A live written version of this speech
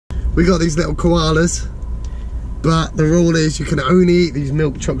We got these little koalas, but the rule is you can only eat these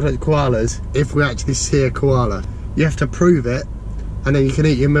milk chocolate koalas if we actually see a koala. You have to prove it, and then you can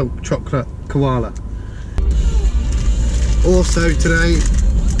eat your milk chocolate koala. Also today,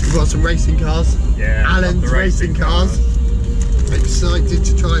 we've got some racing cars. Yeah, Alan's racing cars. Excited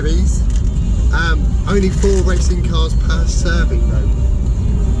to try these. Only 4 racing cars per serving though.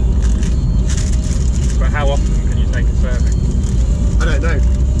 But how often can you take a serving? I don't know.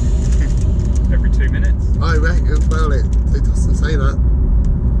 Every 2 minutes? I reckon, well it doesn't say that.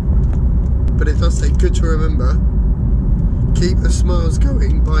 But it does say good to remember. Keep the smiles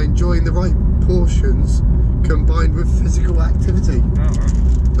going by enjoying the right portions combined with physical activity. Oh,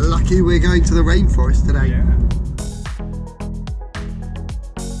 right. Lucky we're going to the rainforest today. Yeah.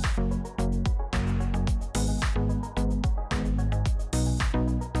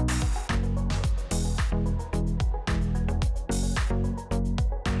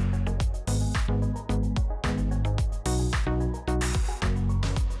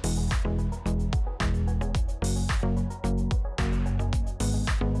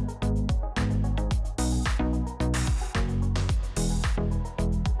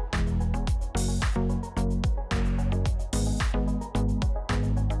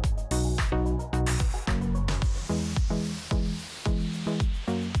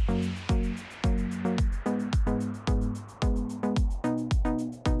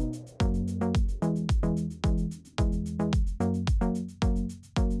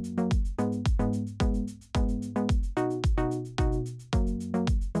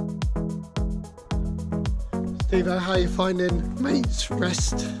 Steve, how are you finding Mate's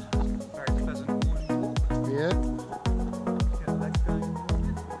Rest? Very pleasant morning walk. Yeah, Get the legs going in the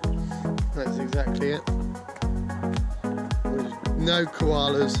morning. that's exactly it. No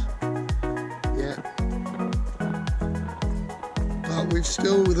koalas. Yeah. But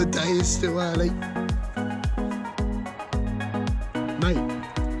the day is still early. Mate.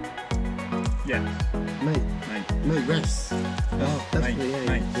 Yes. Mate. Mate rest. Oh, Definitely, mate, yeah.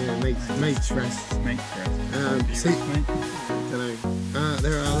 mate. Yeah, mate's rest. Mate's rest. See, Mate? don't know.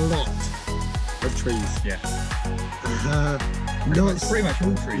 There are a lot of trees. Yeah. Not Pretty much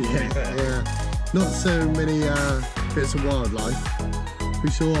all trees, to be fair. yeah. Not so many bits of wildlife. We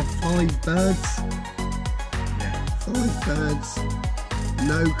saw 5 birds. Yeah. 5 birds.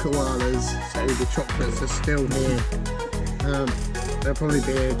 No koalas. So the chocolates are still here. They'll probably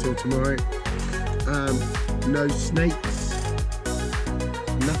be here till tomorrow. No snakes.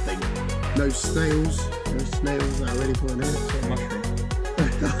 Nothing. No snails. No snails that are really pulling in. Mushroom.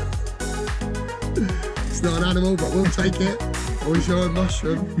 It's not an animal, but we'll take it. Or we show a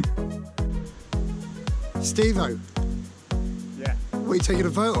mushroom. Steve-o, Yeah. what are you taking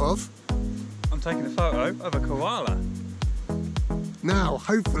a photo of? I'm taking a photo of a koala. Now,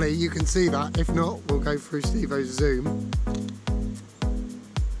 hopefully you can see that. If not, we'll go through Steve-o's Zoom.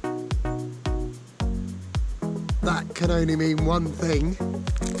 That can only mean one thing.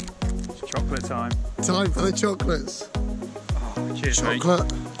 It's chocolate time. Time for the chocolates. Oh, cheers,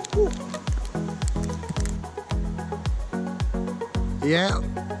 Chocolate. Ooh. Yeah.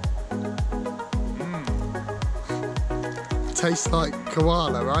 Tastes like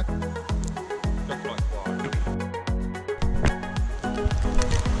koala, right? mate. Just like koala.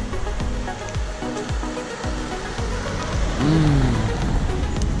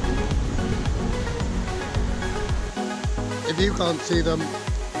 If you can't see them,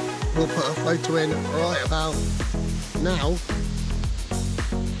 we'll put a photo in right about now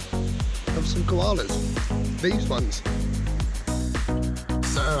of some koalas. These ones.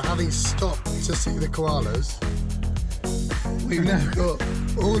 So having stopped to see the koalas, we've now got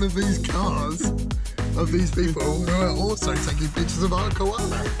all of these cars of these people who are also taking pictures of our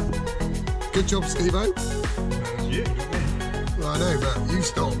koala. Good job, Steve-o. You, not me. Well, I know, but you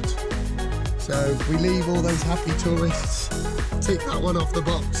stopped. So we leave all those happy tourists. Tick that one off the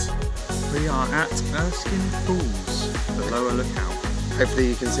box. We are at Erskine Falls, the lower lookout. Hopefully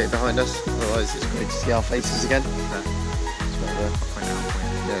you can see it behind us, otherwise it's great to see our faces again.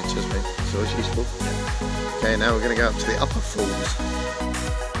 Yeah, cheers mate, it's always useful. Okay, now we're going to go up to the upper falls.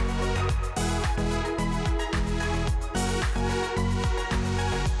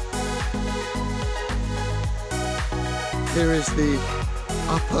 Here is the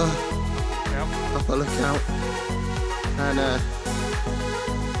upper lookout, and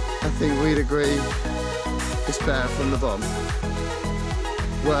I think we'd agree it's better from the bottom.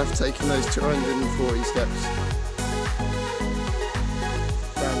 Worth taking those 240 steps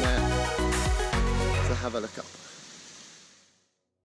down there to have a look up.